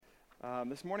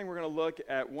This morning we're going to look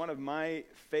at one of my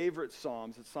favorite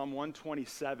Psalms. It's Psalm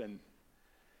 127.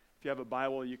 If you have a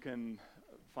Bible, you can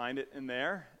find it in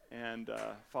there and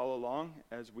follow along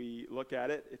as we look at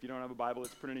it. If you don't have a Bible,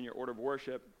 it's printed in your order of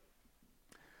worship.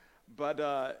 But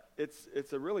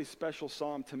it's a really special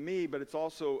psalm to me, but it's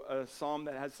also a psalm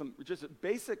that has some just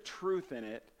basic truth in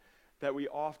it that we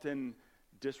often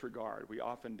disregard. We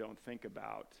often don't think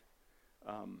about,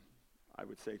 I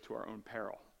would say, to our own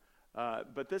peril.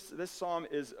 But this psalm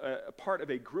is a part of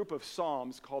a group of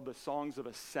psalms called the Songs of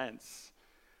Ascents,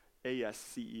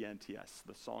 A-S-C-E-N-T-S,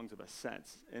 the Songs of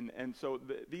Ascents. And so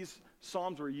these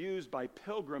psalms were used by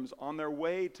pilgrims on their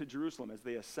way to Jerusalem as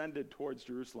they ascended towards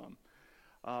Jerusalem.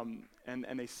 And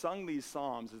they sung these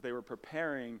psalms as they were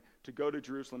preparing to go to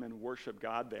Jerusalem and worship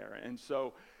God there. And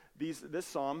so this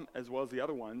psalm, as well as the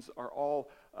other ones, are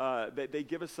all, they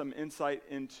give us some insight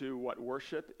into what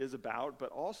worship is about,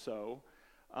 but also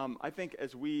I think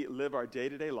as we live our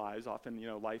day-to-day lives, often,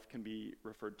 life can be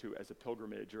referred to as a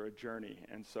pilgrimage or a journey.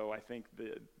 And so I think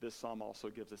this psalm also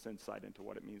gives us insight into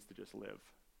what it means to just live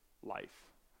life,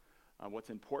 what's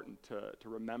important to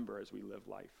remember as we live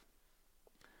life.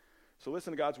 So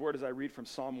listen to God's word as I read from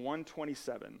Psalm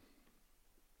 127.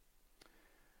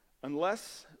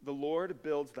 Unless the Lord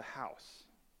builds the house,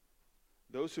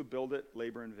 those who build it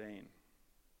labor in vain.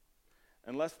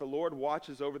 Unless the Lord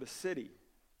watches over the city,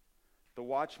 the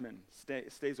watchman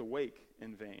stays awake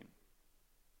in vain.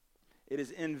 It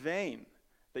is in vain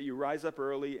that you rise up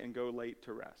early and go late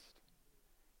to rest,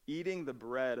 eating the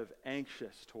bread of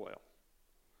anxious toil.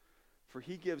 For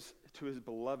he gives to his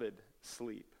beloved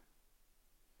sleep.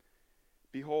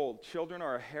 Behold, children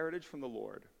are a heritage from the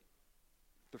Lord,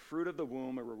 the fruit of the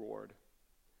womb a reward.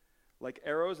 Like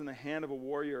arrows in the hand of a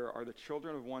warrior are the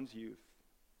children of one's youth.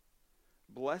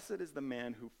 Blessed is the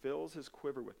man who fills his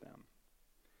quiver with them.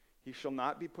 He shall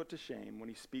not be put to shame when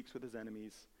he speaks with his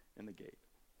enemies in the gate.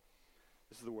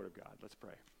 This is the word of God. Let's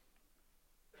pray.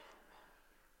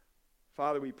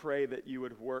 Father, we pray that you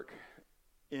would work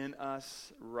in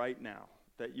us right now,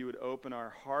 that you would open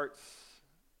our hearts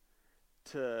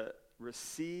to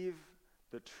receive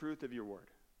the truth of your word.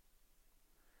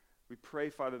 We pray,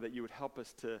 Father, that you would help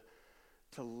us to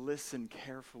listen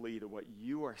carefully to what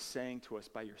you are saying to us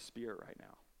by your Spirit right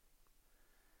now.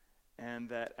 And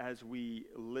that as we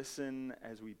listen,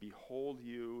 as we behold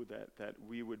you, that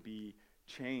we would be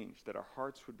changed, that our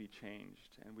hearts would be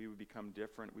changed, and we would become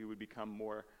different. We would become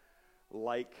more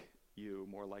like you,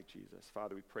 more like Jesus.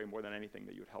 Father, we pray more than anything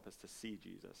that you would help us to see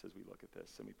Jesus as we look at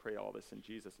this. And we pray all this in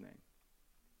Jesus' name.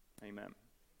 Amen.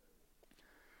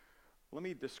 Let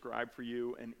me describe for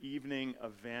you an evening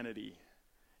of vanity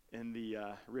in the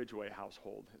Ridgway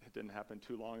household. It didn't happen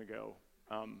too long ago.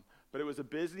 But it was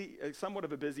somewhat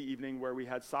of a busy evening where we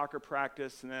had soccer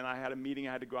practice, and then I had a meeting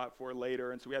I had to go out for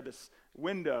later. And so we had this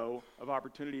window of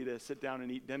opportunity to sit down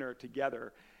and eat dinner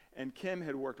together. And Kim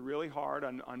had worked really hard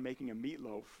on making a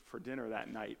meatloaf for dinner that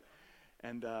night.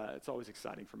 And it's always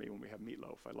exciting for me when we have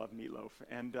meatloaf. I love meatloaf.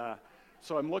 And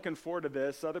so I'm looking forward to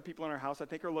this. Other people in our house, I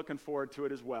think, are looking forward to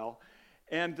it as well.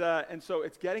 And so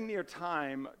it's getting near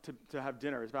time to have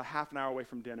dinner. It's about half an hour away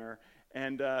from dinner.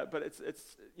 And but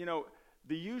it's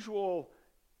the usual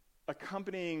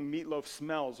accompanying meatloaf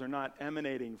smells are not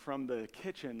emanating from the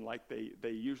kitchen like they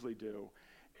usually do.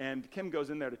 And Kim goes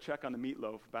in there to check on the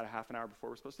meatloaf about a half an hour before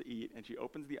we're supposed to eat, and she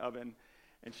opens the oven,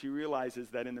 and she realizes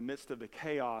that in the midst of the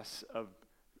chaos of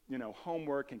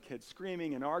homework and kids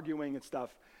screaming and arguing and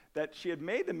stuff, that she had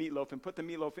made the meatloaf and put the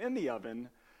meatloaf in the oven,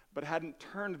 but hadn't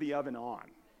turned the oven on.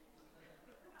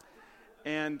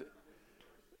 And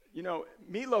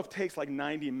meatloaf takes like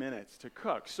 90 minutes to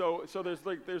cook. So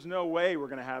there's no way we're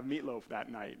going to have meatloaf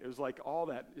that night. It was like all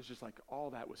that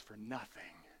was for nothing.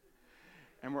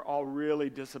 And we're all really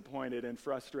disappointed and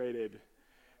frustrated.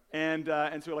 And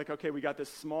so we're like, okay, we got this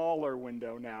smaller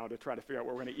window now to try to figure out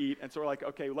what we're going to eat. And so we're like,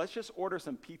 okay, let's just order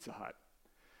some Pizza Hut.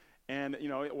 And,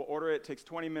 we'll order it. It takes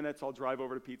 20 minutes. I'll drive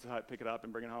over to Pizza Hut, pick it up,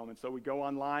 and bring it home. And so we go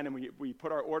online, and we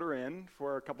put our order in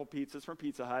for a couple pizzas from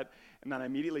Pizza Hut. And then I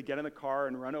immediately get in the car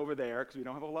and run over there because we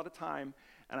don't have a lot of time.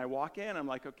 And I walk in. I'm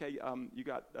like, okay, you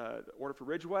got the order for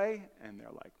Ridgway? And they're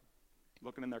like,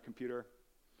 looking in their computer.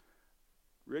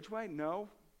 Ridgway? No.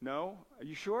 Are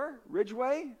you sure?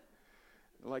 Ridgway?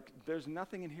 Like, there's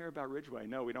nothing in here about Ridgway.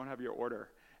 No, we don't have your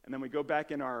order. And then we go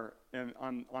back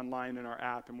online in our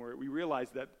app, and we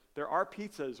realize that there are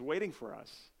pizzas waiting for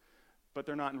us, but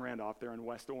they're not in Randolph. They're in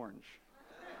West Orange.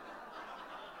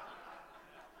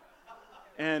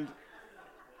 and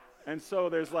so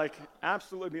there's like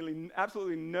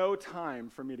absolutely no time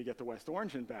for me to get to West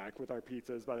Orange and back with our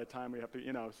pizzas by the time we have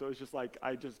to, so it's just like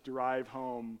I just drive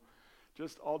home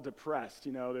just all depressed.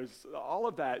 There's all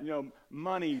of that,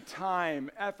 money, time,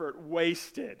 effort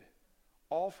wasted,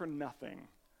 all for nothing.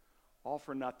 All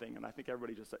for nothing. And I think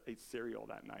everybody just ate cereal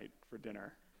that night for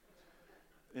dinner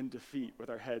in defeat with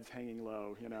our heads hanging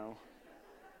low,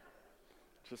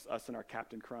 Just us and our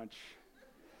Captain Crunch.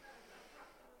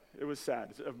 It was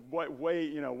sad. It's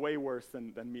way worse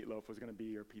than Meatloaf was going to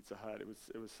be or Pizza Hut.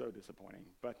 It was so disappointing.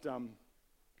 But Psalm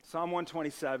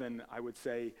 127, I would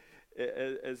say,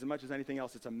 as much as anything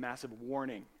else, it's a massive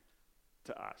warning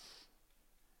to us.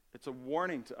 It's a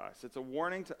warning to us. It's a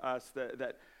warning to us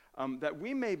that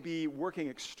we may be working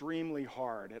extremely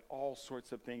hard at all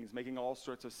sorts of things, making all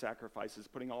sorts of sacrifices,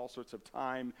 putting all sorts of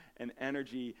time and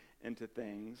energy into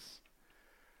things,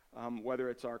 whether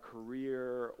it's our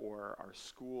career or our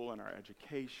school and our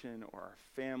education or our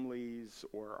families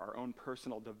or our own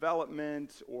personal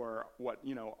development or what,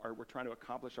 we're trying to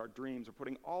accomplish our dreams. We're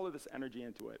putting all of this energy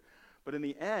into it. But in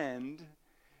the end,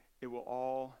 it will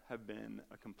all have been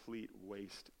a complete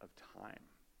waste of time.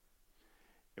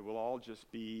 It will all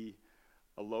just be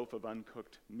a loaf of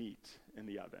uncooked meat in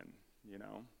the oven,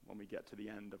 when we get to the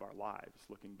end of our lives,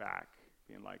 looking back,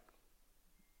 being like,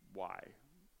 why?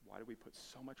 Why did we put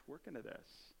so much work into this?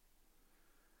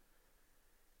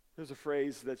 There's a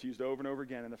phrase that's used over and over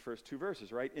again in the first two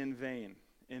verses, right? In vain,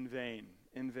 in vain,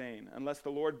 in vain. Unless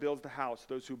the Lord builds the house,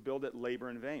 those who build it labor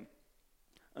in vain.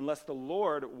 Unless the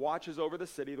Lord watches over the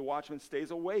city, the watchman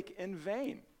stays awake in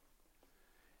vain.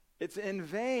 It's in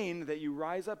vain that you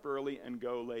rise up early and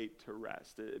go late to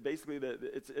rest. Basically,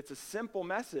 it's a simple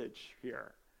message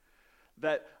here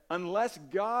that unless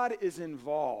God is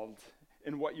involved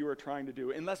in what you are trying to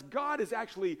do, unless God is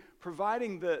actually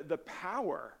providing the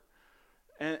power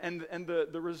and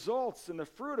the results and the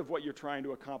fruit of what you're trying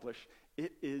to accomplish,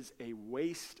 it is a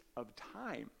waste of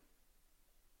time.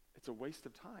 It's a waste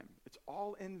of time. It's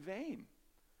all in vain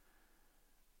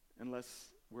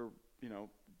unless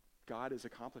God is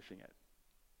accomplishing it.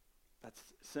 That's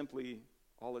simply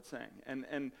all it's saying.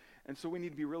 And so we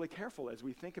need to be really careful as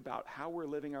we think about how we're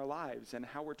living our lives and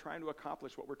how we're trying to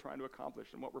accomplish what we're trying to accomplish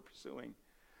and what we're pursuing.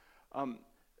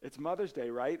 It's Mother's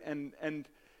Day, right? And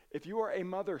if you are a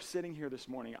mother sitting here this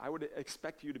morning, I would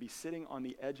expect you to be sitting on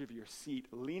the edge of your seat,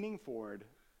 leaning forward,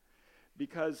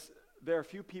 because there are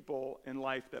few people in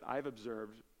life that I've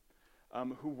observed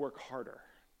who work harder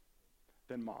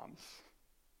than moms,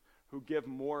 who give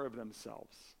more of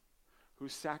themselves, who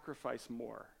sacrifice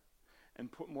more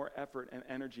and put more effort and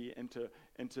energy into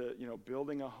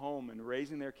building a home and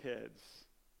raising their kids.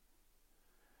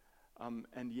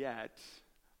 And yet,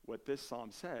 what this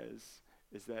psalm says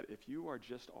is that if you are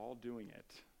just all doing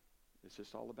it, it's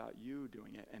just all about you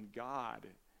doing it, and God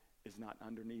is not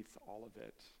underneath all of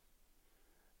it,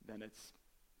 then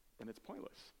it's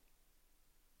pointless.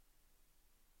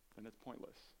 Then it's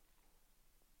pointless.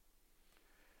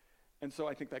 And so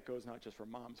I think that goes not just for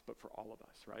moms, but for all of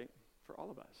us, right? For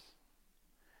all of us.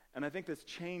 And I think this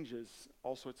changes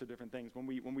all sorts of different things. When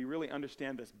we really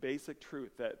understand this basic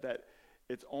truth that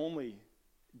it's only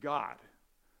God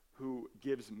who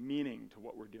gives meaning to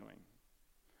what we're doing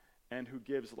and who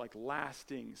gives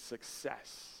lasting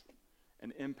success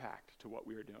and impact to what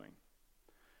we are doing.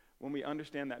 When we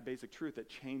understand that basic truth, it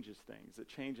changes things. It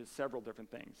changes several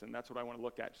different things, and that's what I want to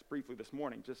look at just briefly this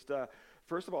morning. Just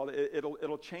first of all,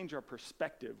 it'll change our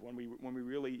perspective when we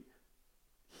really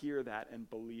hear that and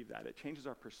believe that. It changes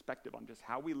our perspective on just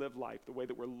how we live life, the way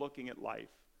that we're looking at life.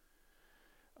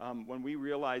 When we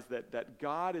realize that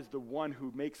God is the one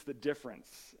who makes the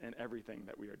difference in everything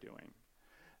that we are doing.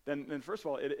 Then first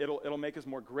of all, it'll make us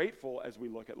more grateful as we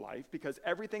look at life, because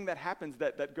everything that happens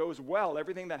that goes well,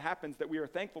 everything that happens that we are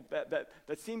thankful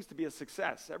that seems to be a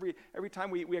success. Every time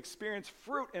we experience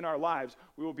fruit in our lives,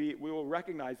 we will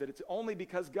recognize that it's only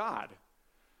because God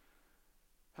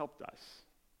helped us.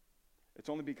 It's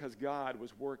only because God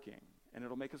was working, and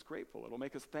it'll make us grateful. It'll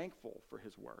make us thankful for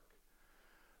his work.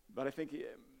 But I think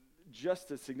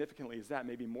just as significantly as that,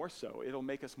 maybe more so, it'll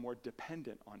make us more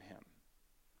dependent on him.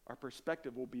 Our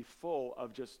perspective will be full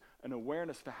of just an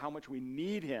awareness for how much we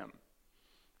need him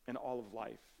in all of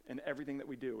life and everything that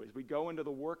we do. As we go into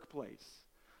the workplace,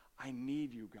 I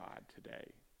need you, God,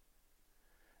 today.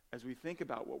 As we think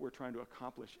about what we're trying to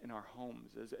accomplish in our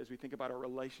homes, as we think about our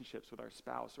relationships with our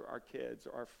spouse or our kids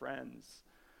or our friends,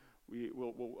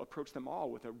 we'll approach them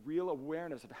all with a real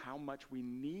awareness of how much we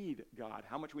need God,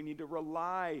 how much we need to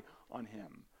rely on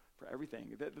him for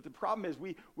everything. The problem is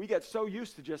we get so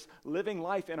used to just living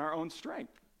life in our own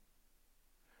strength.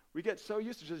 We get so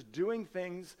used to just doing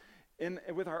things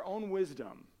with our own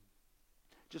wisdom,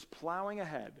 just plowing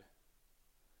ahead,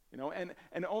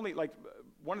 And only like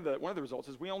one of the results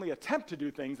is we only attempt to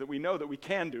do things that we know that we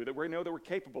can do, that we know that we're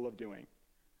capable of doing.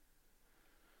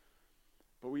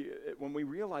 But when we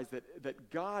realize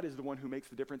that God is the one who makes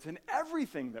the difference in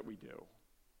everything that we do,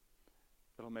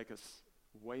 it'll make us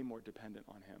way more dependent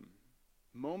on him,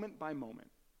 moment by moment.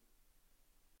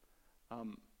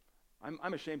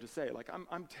 I'm ashamed to say, like,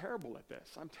 I'm terrible at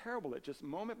this. I'm terrible at just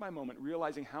moment by moment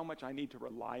realizing how much I need to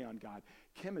rely on God.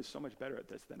 Kim is so much better at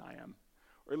this than I am.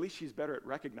 Or at least she's better at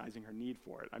recognizing her need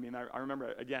for it. I mean, I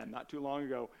remember, again, not too long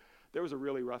ago, there was a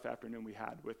really rough afternoon we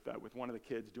had with one of the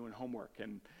kids doing homework,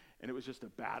 and it was just a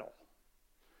battle.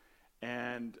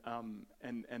 And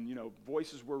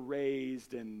voices were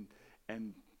raised, and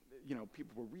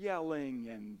people were yelling,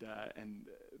 and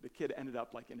the kid ended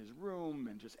up like in his room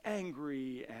and just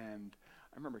angry. And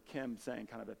I remember Kim saying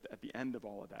kind of at the end of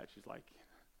all of that, she's like,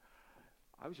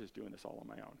 I was just doing this all on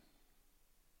my own.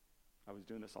 I was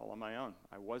doing this all on my own.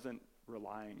 I wasn't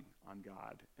relying on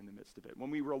God in the midst of it.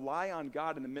 When we rely on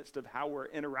God in the midst of how we're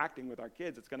interacting with our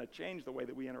kids, it's going to change the way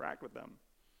that we interact with them.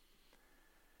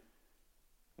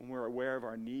 When we're aware of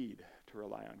our need to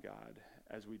rely on God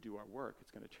as we do our work, it's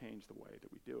going to change the way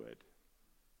that we do it.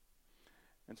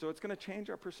 And so it's going to change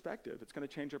our perspective. It's going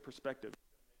to change our perspective.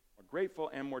 More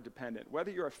grateful and more dependent. Whether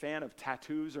you're a fan of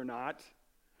tattoos or not,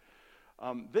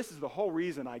 this is the whole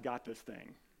reason I got this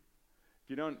thing.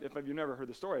 If you've never heard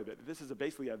the story of it, this is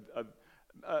basically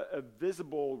a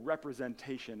visible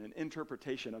representation, an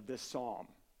interpretation of this psalm.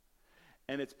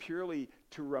 And it's purely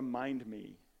to remind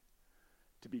me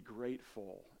to be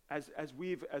grateful. As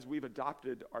we've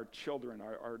adopted our children,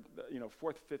 our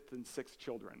fourth, fifth, and sixth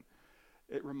children,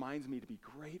 it reminds me to be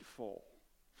grateful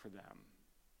for them.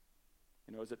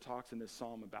 As it talks in this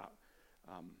psalm about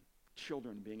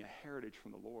children being a heritage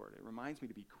from the Lord, it reminds me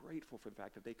to be grateful for the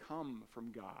fact that they come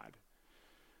from God,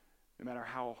 no matter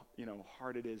how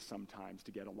hard it is sometimes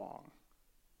to get along.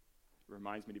 It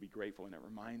reminds me to be grateful, and it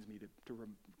reminds me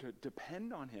to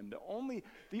depend on him.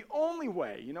 The only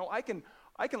way,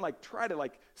 I can like try to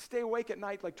like stay awake at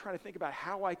night, like try to think about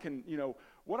how I can,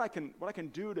 what I can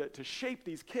do to shape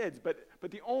these kids, but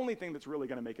the only thing that's really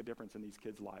going to make a difference in these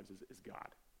kids' lives is God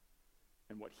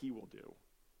and what he will do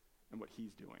and what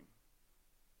he's doing.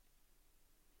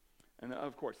 And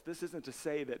of course, this isn't to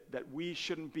say that we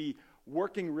shouldn't be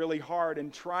working really hard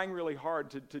and trying really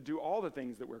hard to do all the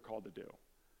things that we're called to do.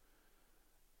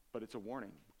 But it's a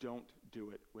warning. Don't do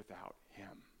it without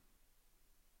him.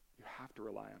 You have to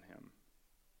rely on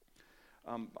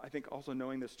him. I think also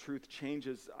knowing this truth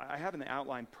changes, I have in the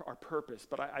outline our purpose,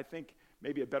 but I think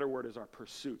maybe a better word is our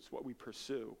pursuits, what we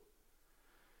pursue.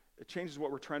 It changes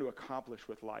what we're trying to accomplish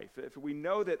with life. If we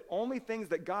know that only things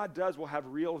that God does will have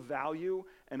real value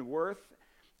and worth,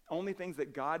 only things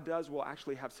that God does will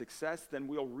actually have success, then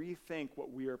we'll rethink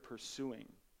what we are pursuing.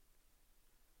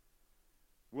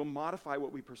 We'll modify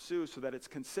what we pursue so that it's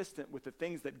consistent with the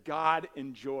things that God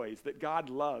enjoys, that God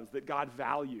loves, that God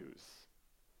values.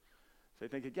 So I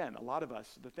think, again, a lot of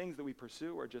us, the things that we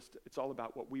pursue are just, it's all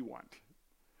about what we want,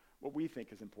 what we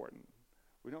think is important.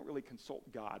 We don't really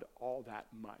consult God all that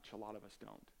much. A lot of us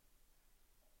don't.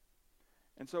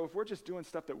 And so if we're just doing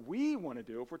stuff that we want to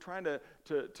do, if we're trying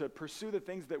to pursue the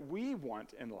things that we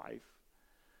want in life,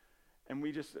 and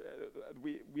we just,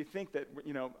 we think that,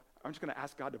 I'm just going to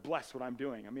ask God to bless what I'm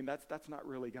doing. I mean, that's not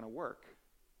really going to work.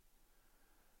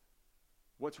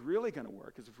 What's really going to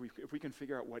work is if we can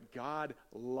figure out what God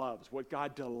loves, what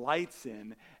God delights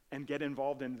in, and get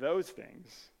involved in those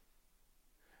things.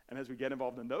 And as we get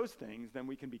involved in those things, then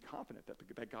we can be confident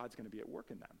that God's going to be at work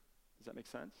in them. Does that make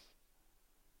sense?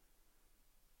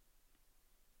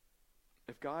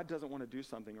 If God doesn't want to do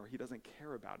something or he doesn't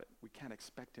care about it, we can't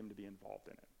expect him to be involved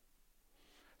in it.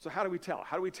 So how do we tell?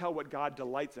 How do we tell what God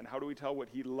delights in? How do we tell what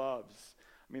he loves?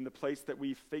 I mean, the place that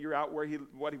we figure out what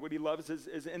he loves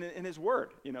is in his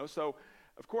word, So,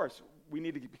 of course, we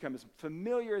need to become as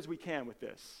familiar as we can with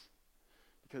this,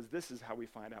 because this is how we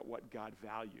find out what God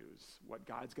values, what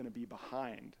God's going to be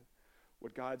behind,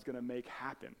 what God's going to make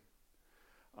happen.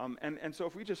 And so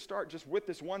if we just start just with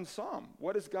this one psalm,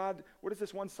 what does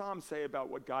this one psalm say about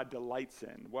what God delights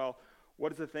in? Well,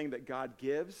 what is the thing that God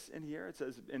gives in here? It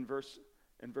says in verse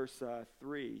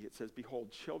 3, it says,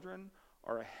 "Behold, children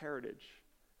are a heritage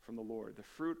from the Lord, the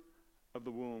fruit of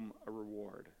the womb a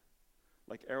reward.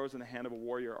 Like arrows in the hand of a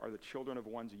warrior are the children of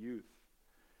one's youth."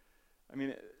 I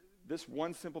mean, this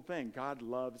one simple thing, God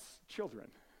loves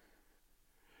children.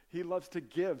 He loves to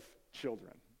give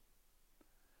children.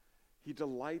 He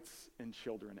delights in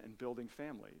children and building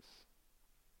families.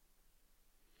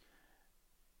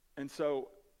 And so,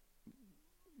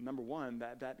 number one,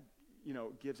 that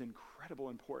gives incredible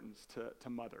importance to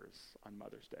mothers on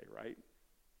Mother's Day, right?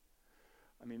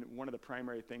 I mean, one of the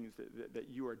primary things that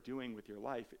you are doing with your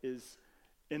life is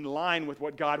in line with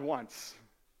what God wants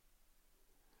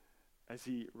as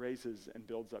he raises and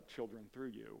builds up children through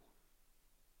you.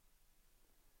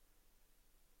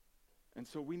 And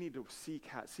so we need to see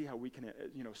how we can,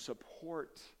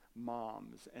 support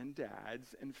moms and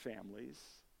dads and families.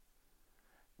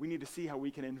 We need to see how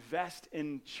we can invest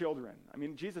in children. I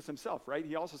mean, Jesus himself, right?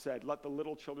 He also said, "Let the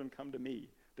little children come to me.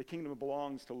 The kingdom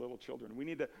belongs to little children." We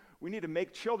need to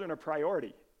make children a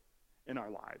priority in our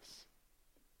lives.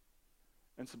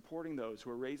 And supporting those who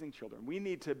are raising children. We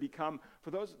need to become, for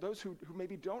those who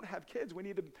maybe don't have kids, we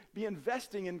need to be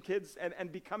investing in kids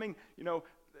and becoming,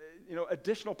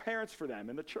 additional parents for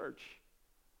them in the church.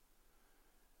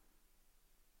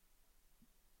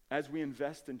 As we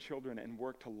invest in children and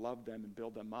work to love them and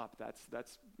build them up, that's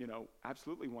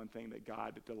absolutely one thing that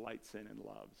God delights in and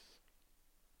loves.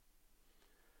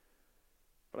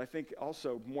 But I think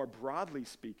also, more broadly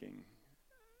speaking,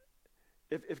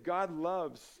 if God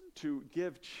loves to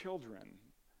give children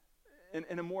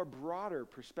in a more broader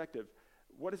perspective,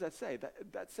 what does that say?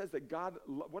 That says that God,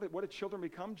 what do children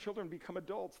become? Children become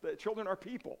adults. That children are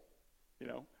people,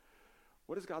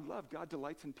 What does God love? God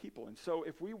delights in people. And so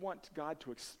if we want God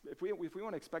to, if we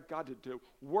want to expect God to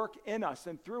work in us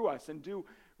and through us and do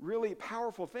really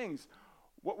powerful things,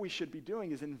 what we should be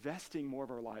doing is investing more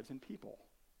of our lives in people,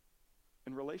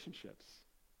 in relationships,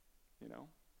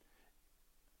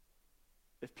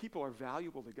 If people are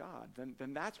valuable to God,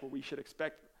 then that's where we should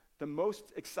expect the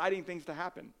most exciting things to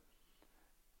happen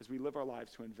as we live our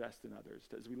lives to invest in others,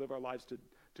 as we live our lives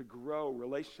to grow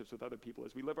relationships with other people,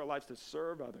 as we live our lives to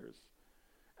serve others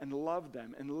and love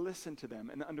them and listen to them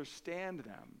and understand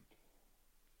them.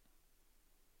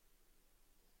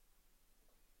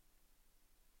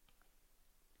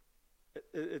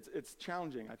 It's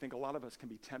challenging. I think a lot of us can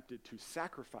be tempted to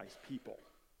sacrifice people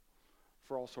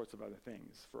for all sorts of other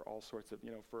things, for all sorts of,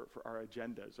 for our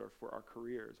agendas or for our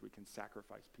careers. We can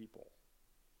sacrifice people.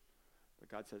 But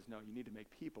God says, no, you need to make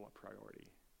people a priority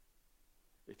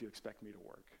if you expect me to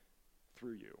work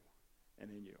through you and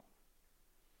in you.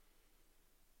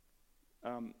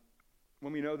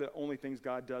 When we know that only things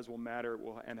God does will matter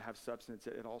and have substance,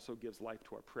 it also gives life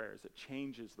to our prayers. It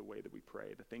changes the way that we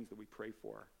pray, the things that we pray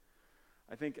for.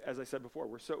 I think, as I said before,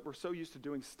 we're so used to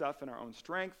doing stuff in our own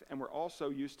strength, and we're also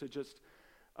used to just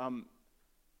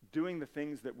doing the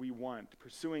things that we want,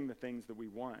 pursuing the things that we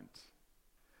want.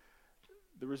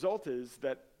 The result is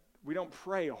that we don't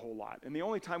pray a whole lot, and the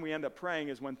only time we end up praying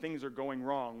is when things are going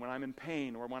wrong, when I'm in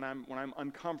pain or when I'm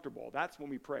uncomfortable. That's when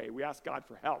we pray. We ask God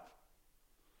for help.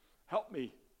 Help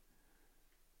me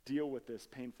deal with this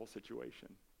painful situation.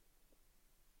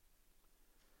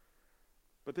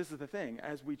 But this is the thing,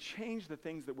 as we change the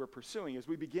things that we're pursuing, as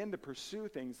we begin to pursue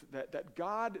things that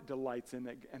God delights in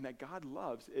and that God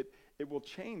loves, it will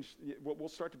change. We'll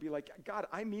start to be like, God,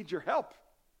 I need your help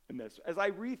in this. As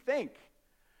I rethink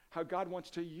how God wants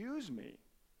to use me,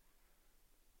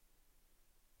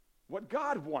 what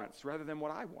God wants rather than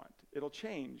what I want, it'll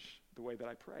change the way that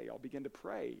I pray. I'll begin to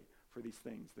pray for these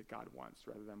things that God wants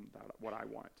rather than what I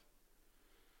want.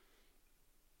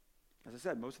 As I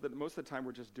said, most of the time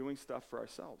we're just doing stuff for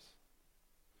ourselves.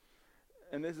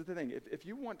 And this is the thing, if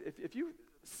you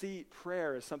see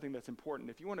prayer as something that's important,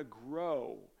 if you want to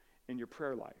grow in your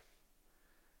prayer life,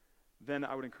 then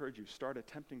I would encourage you, start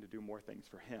attempting to do more things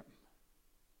for him,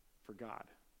 for God.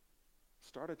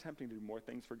 Start attempting to do more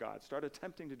things for God. Start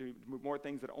attempting to do more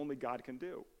things that only God can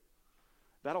do.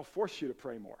 That'll force you to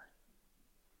pray more.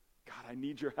 God, I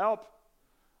need your help.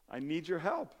 I need your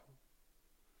help.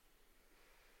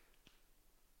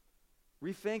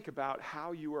 Rethink about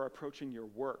how you are approaching your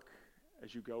work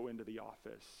as you go into the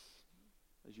office,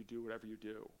 as you do whatever you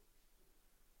do.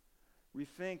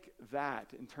 Rethink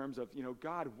that in terms of,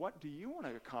 God, what do you want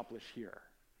to accomplish here?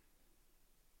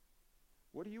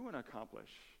 What do you want to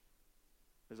accomplish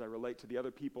as I relate to the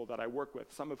other people that I work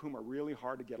with, some of whom are really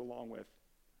hard to get along with?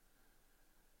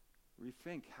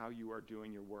 Rethink how you are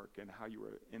doing your work and how you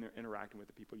are interacting with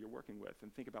the people you're working with,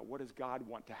 and think about, what does God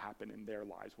want to happen in their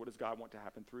lives? What does God want to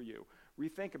happen through you?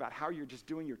 Rethink about how you're just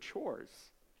doing your chores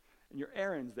and your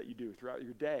errands that you do throughout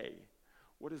your day.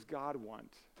 What does God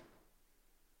want?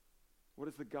 What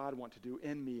does the God want to do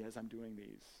in me as I'm doing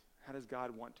these? How does God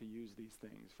want to use these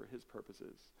things for his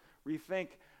purposes? Rethink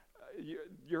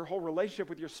your whole relationship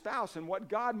with your spouse and what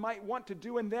God might want to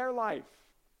do in their life.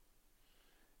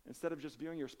 Instead of just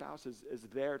viewing your spouse as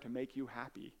there to make you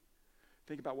happy,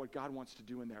 think about what God wants to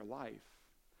do in their life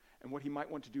and what he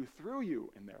might want to do through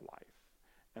you in their life.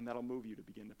 And that'll move you to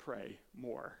begin to pray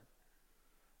more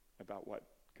about what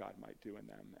God might do in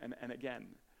them. And again,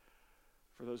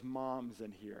 for those moms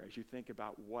in here, as you think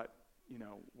about what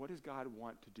does God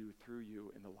want to do through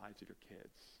you in the lives of your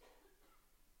kids?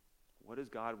 What does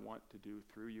God want to do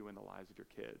through you in the lives of your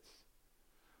kids?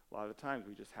 A lot of the times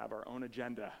we just have our own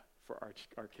agenda for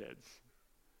our kids.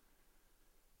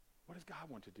 What does God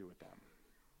want to do with them?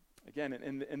 Again,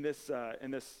 in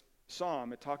this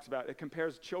psalm, it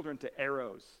compares children to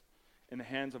arrows in the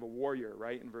hands of a warrior,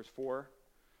 right? In verse 4.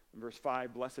 In verse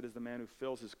 5, blessed is the man who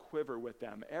fills his quiver with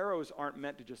them. Arrows aren't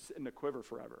meant to just sit in the quiver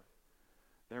forever.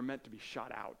 They're meant to be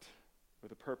shot out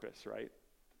with a purpose, right?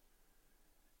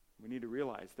 We need to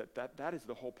realize that is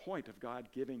the whole point of God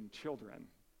giving children,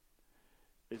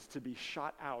 is to be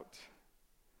shot out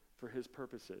for his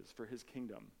purposes, for his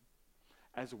kingdom,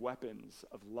 as weapons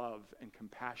of love and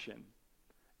compassion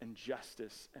and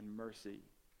justice and mercy.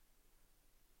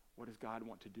 What does God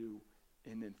want to do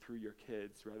in and through your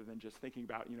kids, rather than just thinking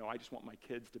about, I just want my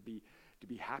kids to be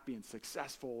happy and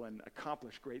successful and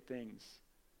accomplish great things?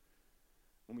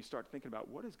 When we start thinking about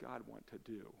what does God want to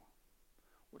do?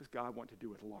 What does God want to do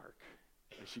with Lark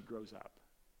as she grows up?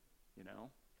 And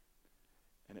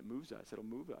it'll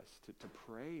move us to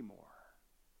pray more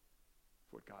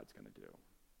for what God's going to do.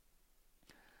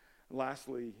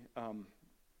 Lastly,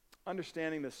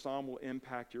 understanding this psalm will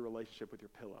impact your relationship with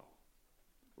your pillow.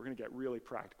 We're going to get really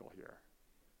practical here.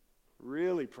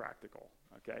 Really practical,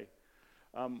 okay?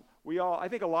 I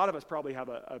think a lot of us probably have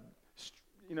a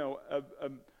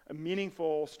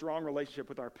meaningful, strong relationship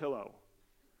with our pillow,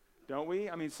 don't we?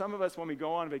 I mean, some of us, when we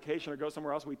go on vacation or go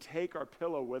somewhere else, we take our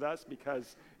pillow with us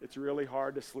because it's really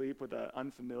hard to sleep with an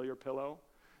unfamiliar pillow.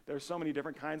 There's so many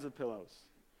different kinds of pillows.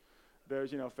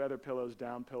 There's, feather pillows,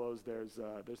 down pillows. There's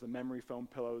the memory foam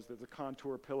pillows. There's the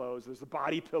contour pillows. There's the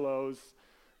body pillows.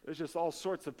 There's just all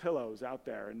sorts of pillows out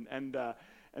there.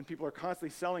 And people are constantly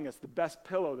selling us the best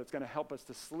pillow that's going to help us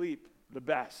to sleep the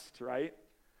best, right?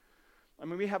 I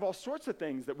mean, we have all sorts of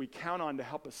things that we count on to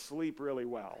help us sleep really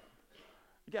well.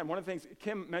 Again, one of the things,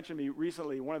 Kim mentioned to me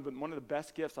recently, one of the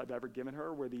best gifts I've ever given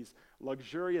her were these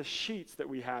luxurious sheets that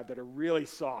we have that are really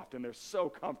soft, and they're so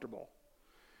comfortable.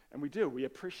 And we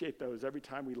appreciate those every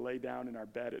time we lay down in our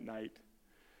bed at night.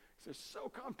 They're so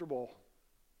comfortable.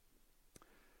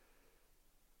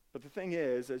 But the thing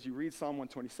is, as you read Psalm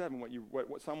 127,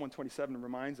 what Psalm 127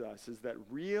 reminds us is that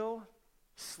real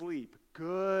sleep,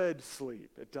 good sleep,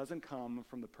 it doesn't come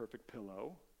from the perfect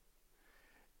pillow.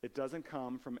 It doesn't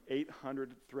come from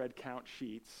 800 thread count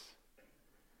sheets.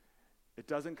 It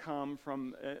doesn't come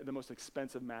from the most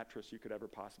expensive mattress you could ever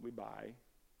possibly buy.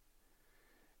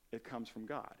 It comes from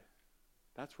God.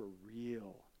 That's where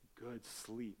real good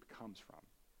sleep comes from.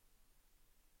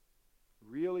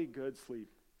 Really good sleep,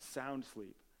 sound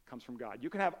sleep, comes from God. You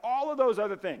can have all of those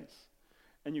other things,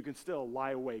 and you can still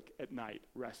lie awake at night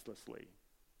restlessly.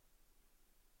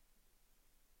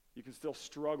 You can still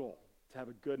struggle to have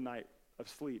a good night of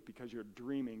sleep because you're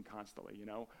dreaming constantly,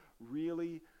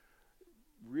 Really,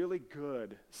 really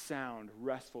good, sound,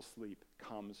 restful sleep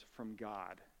comes from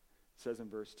God. It says in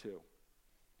verse 2.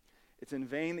 It's in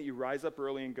vain that you rise up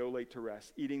early and go late to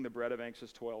rest, eating the bread of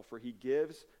anxious toil, for he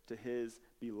gives to his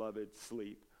beloved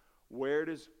sleep. Where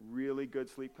does really good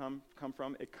sleep come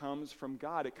from? It comes from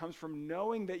God. It comes from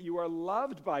knowing that you are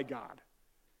loved by God.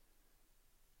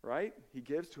 Right? He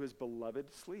gives to his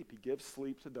beloved sleep. He gives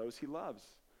sleep to those he loves.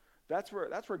 That's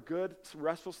where good,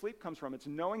 restful sleep comes from. It's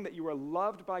knowing that you are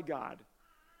loved by God.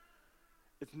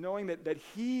 It's knowing that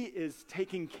he is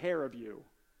taking care of you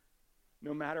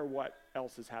no matter what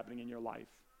else is happening in your life.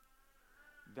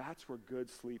 That's where good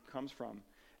sleep comes from.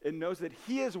 It knows that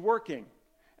he is working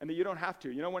and that you don't have to.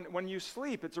 When you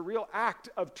sleep, it's a real act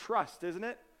of trust, isn't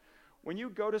it? When you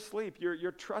go to sleep,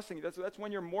 you're trusting. That's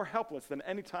when you're more helpless than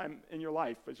any time in your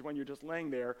life, is when you're just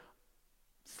laying there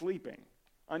sleeping,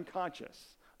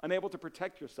 unconscious, unable to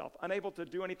protect yourself, unable to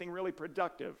do anything really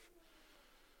productive.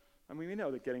 I mean, we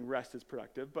know that getting rest is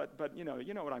productive, but you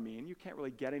know what I mean. You can't really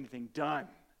get anything done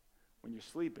when you're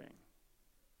sleeping.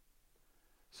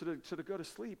 So to go to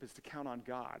sleep is to count on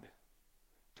God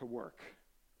to work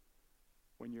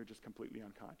when you're just completely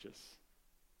unconscious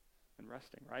and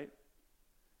resting, right?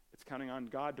 It's counting on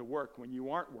God to work when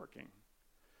you aren't working.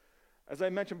 As I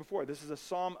mentioned before, this is a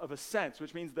psalm of ascents,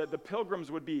 which means that the pilgrims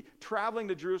would be traveling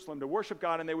to Jerusalem to worship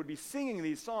God, and they would be singing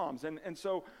these psalms. And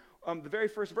so the very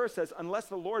first verse says, unless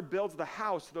the Lord builds the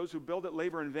house, those who build it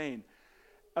labor in vain.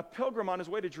 A pilgrim on his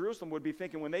way to Jerusalem would be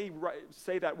thinking, when they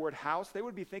say that word house, they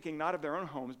would be thinking not of their own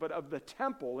homes, but of the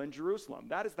temple in Jerusalem.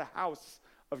 That is the house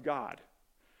of God.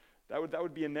 That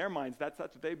would be in their minds. That's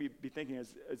what they'd be thinking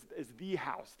as the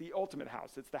house, the ultimate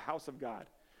house. It's the house of God.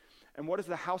 And what does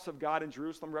the house of God in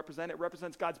Jerusalem represent? It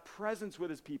represents God's presence with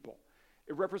his people.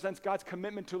 It represents God's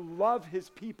commitment to love his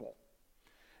people.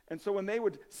 And so when they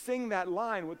would sing that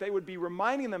line, what they would be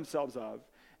reminding themselves of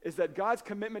is that God's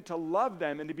commitment to love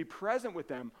them and to be present with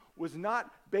them was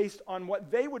not based on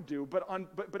what they would do, but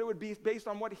it would be based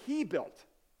on what he built,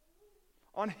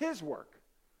 on his work,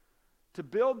 to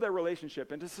build their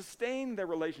relationship and to sustain their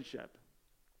relationship,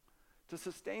 to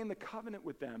sustain the covenant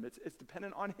with them. It's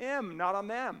dependent on him, not on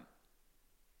them.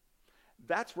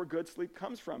 That's where good sleep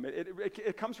comes from.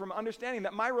 It comes from understanding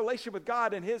that my relationship with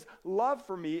God and his love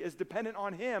for me is dependent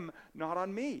on him, not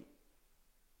on me.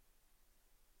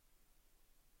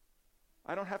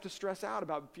 I don't have to stress out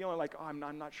about feeling like, I'm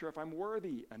not sure if I'm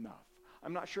worthy enough.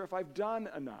 I'm not sure if I've done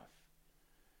enough.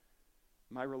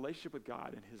 My relationship with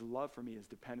God and his love for me is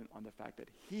dependent on the fact that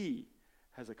he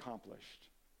has accomplished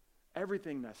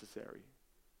everything necessary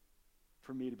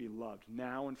for me to be loved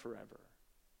now and forever.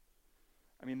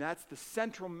 I mean, that's the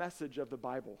central message of the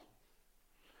Bible.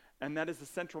 And that is the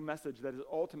central message that is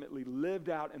ultimately lived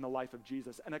out in the life of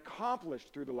Jesus and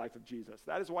accomplished through the life of Jesus.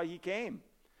 That is why he came.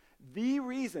 The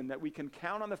reason that we can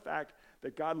count on the fact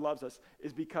that God loves us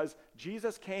is because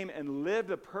Jesus came and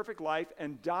lived a perfect life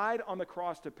and died on the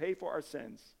cross to pay for our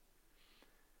sins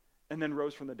and then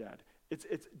rose from the dead. It's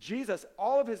Jesus,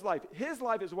 all of his life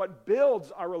is what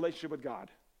builds our relationship with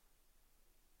God.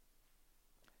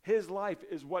 His life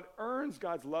is what earns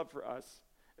God's love for us.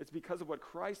 It's because of what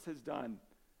Christ has done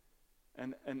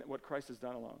and what Christ has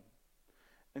done alone.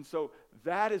 And so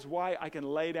that is why I can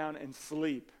lay down and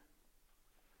sleep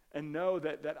and know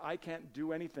that I can't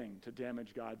do anything to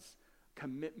damage God's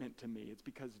commitment to me. It's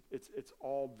because it's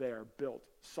all there, built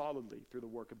solidly through the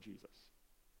work of Jesus.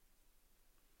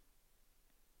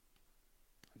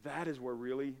 That is where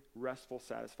really restful,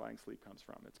 satisfying sleep comes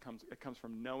from. It comes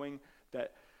from knowing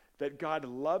that God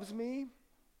loves me,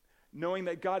 knowing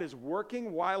that God is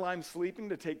working while I'm sleeping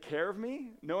to take care of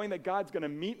me, knowing that God's going to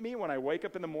meet me when I wake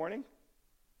up in the morning,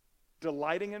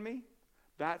 delighting in me.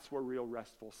 That's where real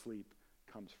restful sleep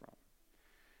comes from.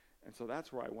 And so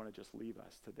that's where I want to just leave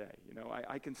us today. You know,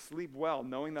 I can sleep well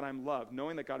knowing that I'm loved,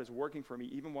 knowing that God is working for me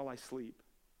even while I sleep.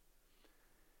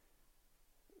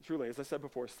 Truly, as I said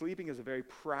before, sleeping is a very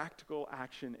practical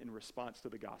action in response to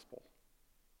the gospel.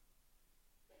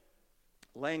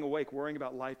 Laying awake, worrying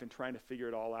about life and trying to figure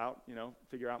it all out,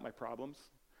 figure out my problems,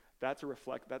 that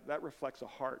reflects a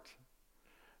heart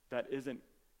that isn't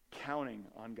counting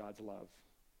on God's love,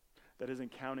 that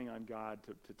isn't counting on God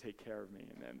to take care of me,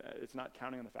 and it's not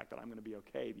counting on the fact that I'm going to be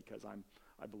okay because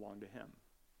I belong to him.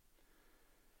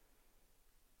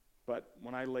 But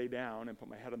when I lay down and put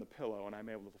my head on the pillow and I'm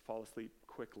able to fall asleep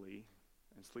quickly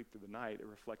and sleep through the night, it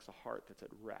reflects a heart that's at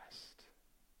rest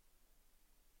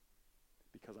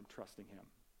because I'm trusting him.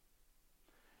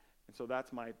 And so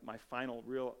that's my final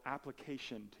real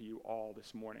application to you all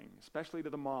this morning, especially to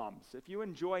the moms. If you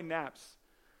enjoy naps,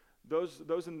 those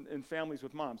in families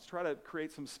with moms, try to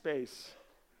create some space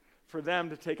for them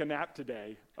to take a nap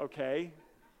today, okay?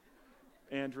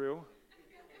 Andrew?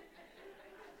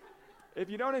 If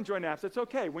you don't enjoy naps, it's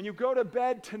okay. When you go to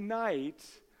bed tonight,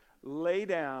 lay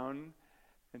down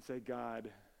and say, God,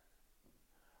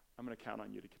 I'm going to count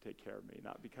on you to take care of me,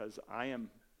 not because I am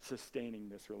sustaining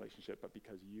this relationship, but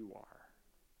because you are.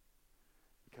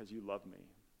 Because you love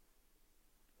me.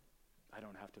 I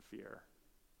don't have to fear.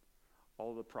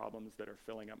 All the problems that are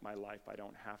filling up my life, I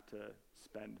don't have to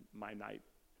spend my night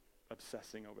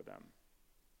obsessing over them.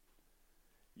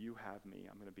 You have me.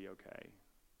 I'm going to be okay.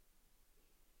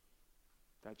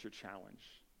 That's your challenge.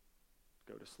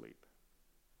 Go to sleep.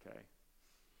 Okay?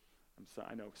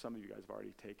 I know some of you guys have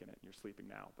already taken it and you're sleeping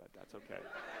now, but that's okay.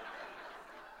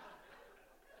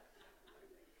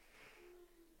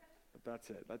 But that's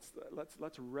it.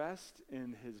 Let's rest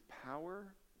in his power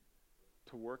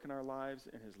to work in our lives,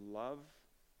 in his love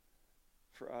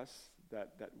for us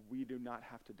that we do not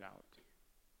have to doubt.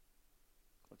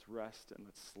 Let's rest and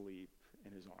let's sleep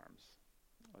in his arms.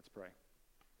 Let's pray.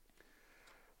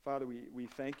 Father, we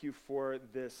thank you for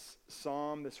this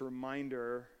psalm, this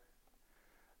reminder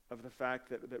of the fact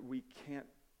that we can't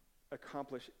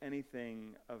accomplish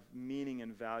anything of meaning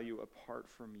and value apart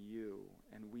from you.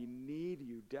 And we need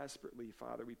you desperately,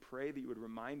 Father. We pray that you would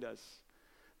remind us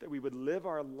that we would live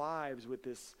our lives with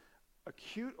this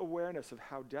acute awareness of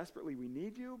how desperately we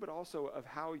need you, but also of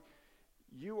how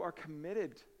you are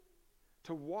committed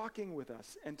to walking with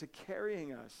us and to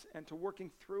carrying us and to working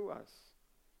through us.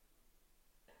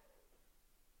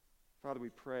 Father, we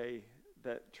pray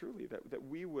that truly that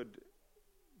we would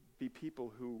be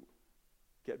people who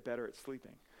get better at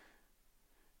sleeping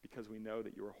because we know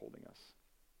that you are holding us,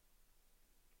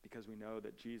 because we know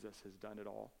that Jesus has done it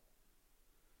all,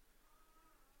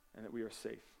 and that we are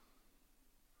safe.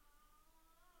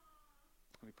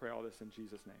 And we pray all this in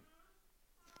Jesus'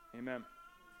 name. Amen.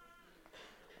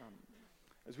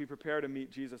 As we prepare to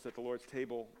meet Jesus at the Lord's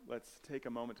table, let's take a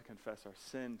moment to confess our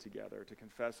sin together, to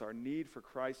confess our need for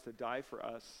Christ to die for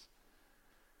us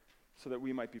so that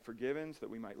we might be forgiven, so that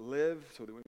we might live, so that we